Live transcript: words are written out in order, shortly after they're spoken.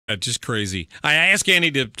Just crazy. I asked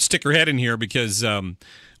Annie to stick her head in here because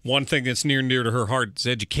one thing that's near and dear to her heart is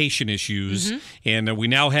education issues. And we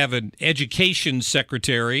now have an education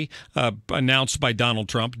secretary announced by Donald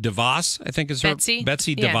Trump. DeVos, I think is her. Betsy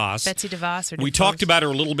DeVos. Betsy DeVos. We talked about her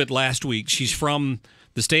a little bit last week. She's from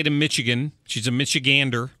the state of Michigan. She's a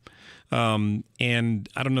Michigander. And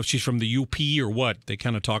I don't know if she's from the UP or what. They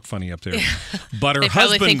kind of talk funny up there. But her they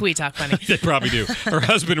husband, probably think we talk funny. They probably do. Her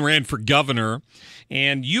husband ran for governor,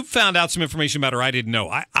 and you found out some information about her I didn't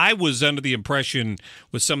know. I was under the impression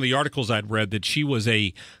with some of the articles I'd read that she was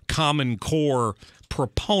a Common Core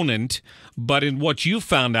proponent, but in what you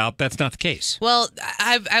found out, that's not the case. Well,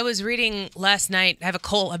 I was reading last night. I have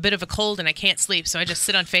a bit of a cold, and I can't sleep, so I just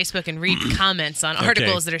sit on Facebook and read comments on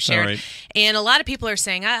articles that are shared. Right. And a lot of people are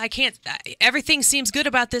saying, I can't. Everything seems good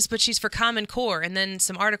about this, but she's for Common Core. And then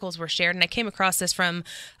some articles were shared, and I came across this from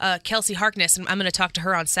Kelsey Harkness, and I'm going to talk to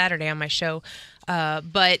her on Saturday on my show.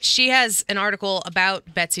 But she has an article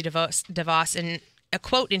about Betsy DeVos, and a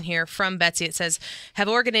quote in here from Betsy. It says, have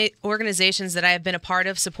organizations that I have been a part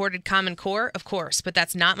of supported Common Core? Of course, but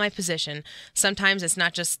that's not my position. Sometimes it's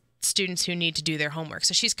not just students who need to do their homework.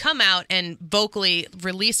 So she's come out and vocally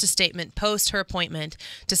released a statement post her appointment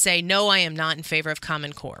to say, no, I am not in favor of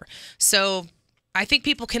Common Core. So I think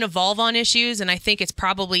people can evolve on issues, and I think it's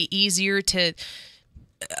probably easier to...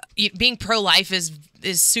 being pro-life is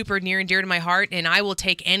super near and dear to my heart, and I will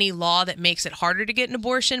take any law that makes it harder to get an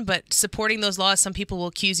abortion, but supporting those laws, some people will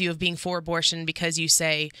accuse you of being for abortion because you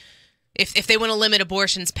say, if they want to limit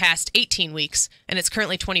abortions past 18 weeks and it's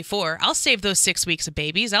currently 24, I'll save those 6 weeks of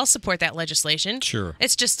babies. I'll support that legislation. Sure.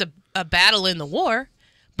 It's just a battle in the war.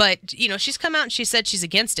 But, she's come out and she said she's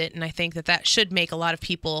against it, and I think that should make a lot of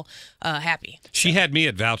people happy. She had me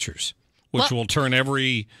at vouchers, which will turn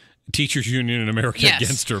every teachers union in America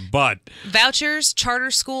against her. But vouchers, charter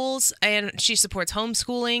schools, and she supports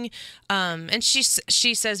homeschooling. And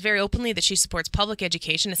she says very openly that she supports public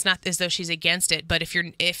education. It's not as though she's against it, but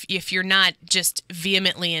if you're not just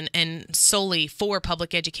vehemently and solely for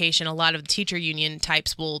public education, a lot of the teacher union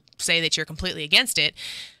types will say that you're completely against it.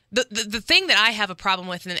 The thing that I have a problem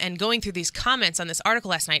with, and going through these comments on this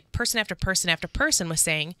article last night, person after person after person was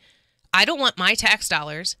saying, I don't want my tax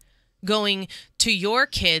dollars going to your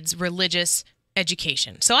kids' religious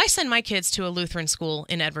education. So I send my kids to a Lutheran school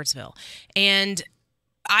in Edwardsville, and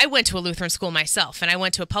I went to a Lutheran school myself, and I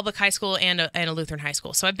went to a public high school and a Lutheran high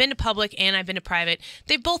school. So I've been to public and I've been to private.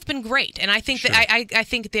 They've both been great, and I think that I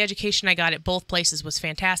think the education I got at both places was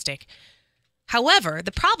fantastic. However,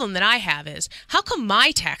 the problem that I have is, how come my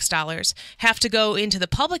tax dollars have to go into the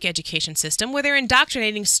public education system where they're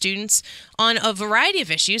indoctrinating students on a variety of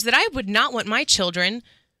issues that I would not want my children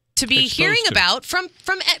to be hearing about from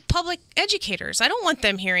public educators? I don't want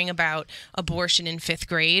them hearing about abortion in 5th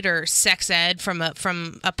grade or sex ed from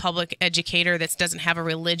a public educator that doesn't have a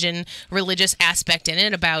religious aspect in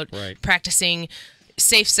it about practicing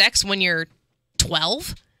safe sex when you're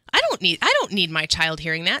 12. I don't need my child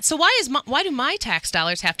hearing that. So why do my tax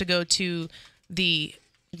dollars have to go to the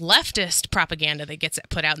leftist propaganda that gets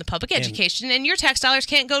put out in the public education, and your tax dollars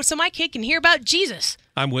can't go so my kid can hear about Jesus?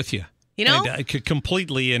 I'm with you. I could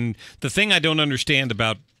completely. And the thing I don't understand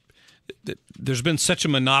about, there's been such a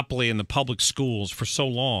monopoly in the public schools for so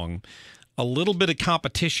long. A little bit of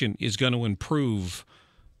competition is going to improve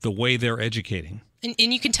the way they're educating. And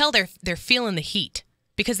you can tell they're feeling the heat,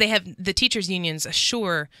 because they have the teachers unions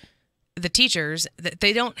assure the teachers that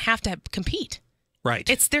they don't have to compete. Right.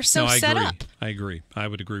 They're set up. I agree. I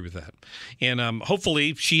would agree with that. And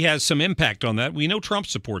hopefully she has some impact on that. We know Trump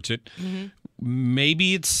supports it. Mm-hmm.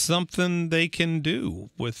 Maybe it's something they can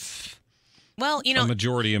do with a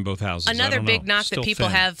majority in both houses. Another big knock that people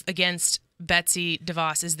have against Betsy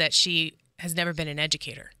DeVos is that she has never been an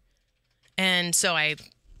educator. And so I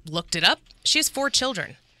looked it up. She has 4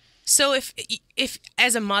 children. So if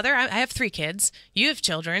as a mother, I have 3 kids, you have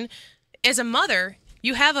children, as a mother,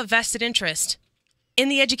 you have a vested interest in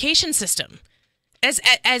the education system,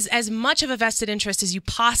 as much of a vested interest as you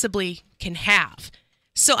possibly can have.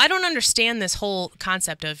 So I don't understand this whole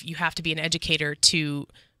concept of you have to be an educator to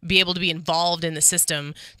be able to be involved in the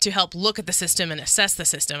system, to help look at the system and assess the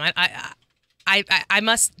system. I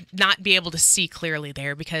must not be able to see clearly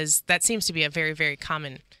there, because that seems to be a very, very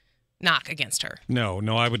common knock against her. No,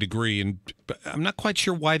 I would agree, and I'm not quite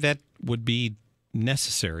sure why that would be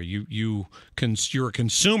necessary. You're a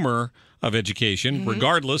consumer of education,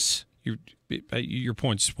 regardless. Your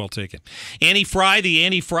point's well taken. Annie Frey, the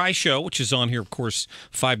Annie Frey Show, which is on here, of course,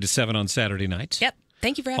 5 to 7 on Saturday nights. Yep.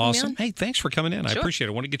 Thank you for having me on. Hey, thanks for coming in. I appreciate it.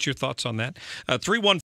 I want to get your thoughts on that. 314